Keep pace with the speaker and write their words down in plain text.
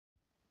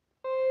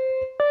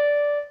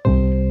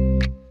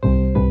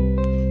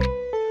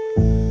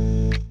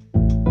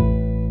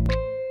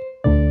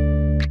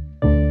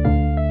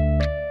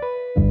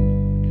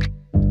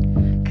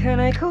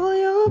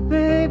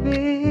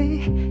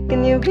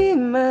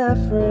my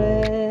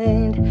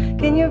friend.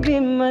 Can you be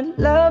my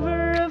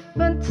lover up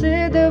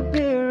until the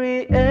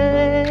very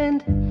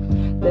end?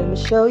 Let me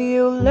show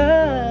you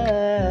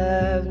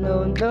love,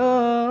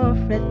 no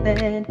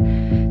pretend.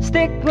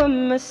 Stick by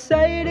my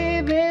side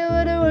even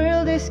when the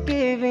world is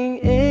giving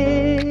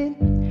in.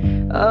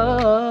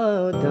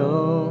 Oh,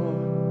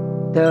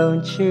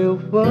 don't you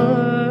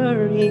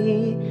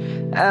worry,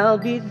 I'll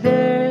be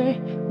there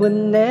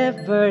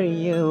whenever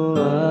you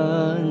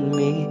want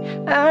me.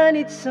 I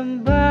need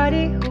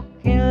somebody who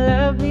can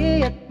love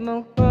me at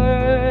my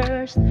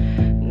worst.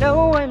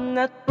 No, I'm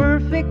not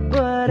perfect,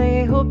 but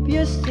I hope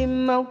you see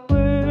my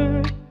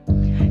worth.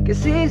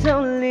 'Cause it's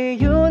only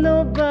you,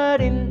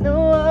 nobody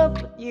know I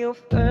put you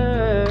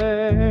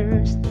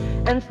first.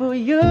 And for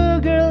you,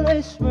 girl,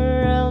 I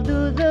swear I'll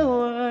do the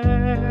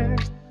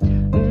worst.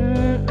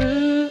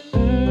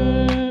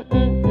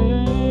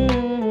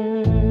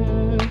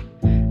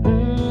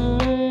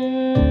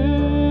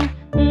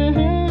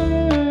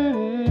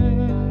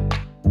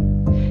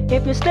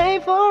 If you stay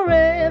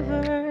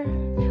forever,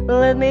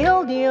 let me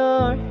hold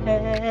your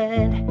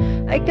hand.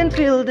 I can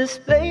feel the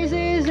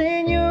spaces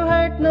in your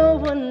heart no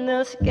one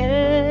else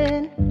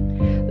can.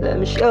 Let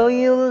me show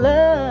you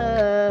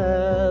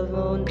love,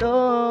 oh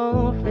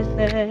no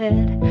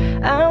pretend.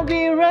 I'll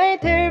be right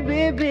there,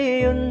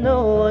 baby, you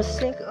know,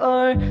 sink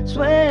or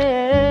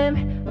swim.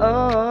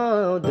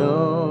 Oh,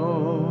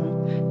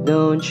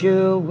 don't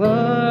you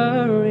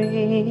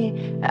worry,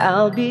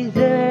 I'll be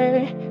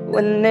there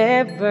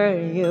whenever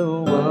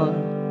you want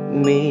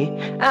me.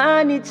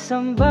 I need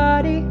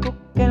somebody who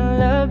can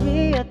love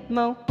me at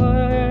my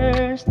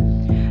worst.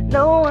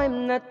 No,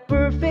 I'm not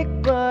perfect,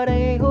 but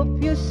I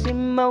hope you see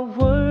my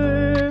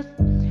worth.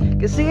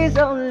 'Cause it's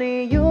only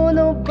you,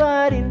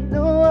 nobody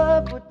know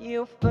I put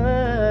you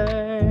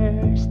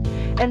first.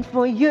 And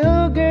for you,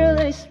 girl,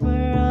 I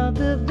swear I'll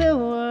do the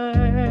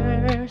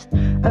worst.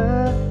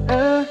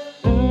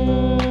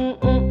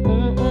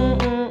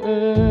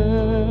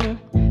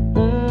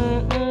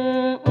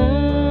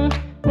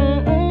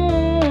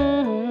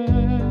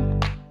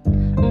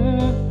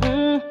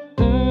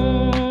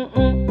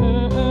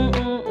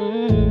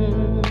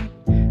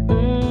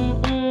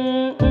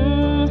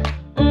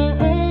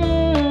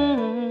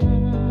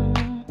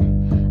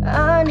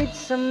 I need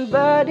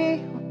somebody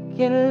who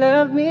can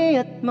love me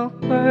at my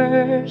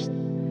worst.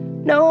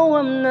 No,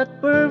 I'm not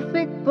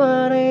perfect,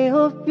 but I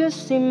hope you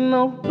see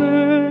my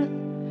worth.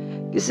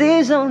 'Cause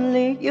it's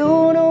only you,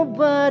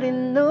 nobody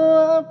know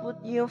I put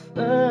you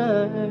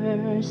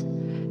first.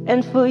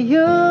 And for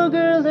you,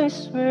 girl, I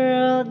swear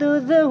I'll do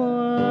the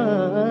worst.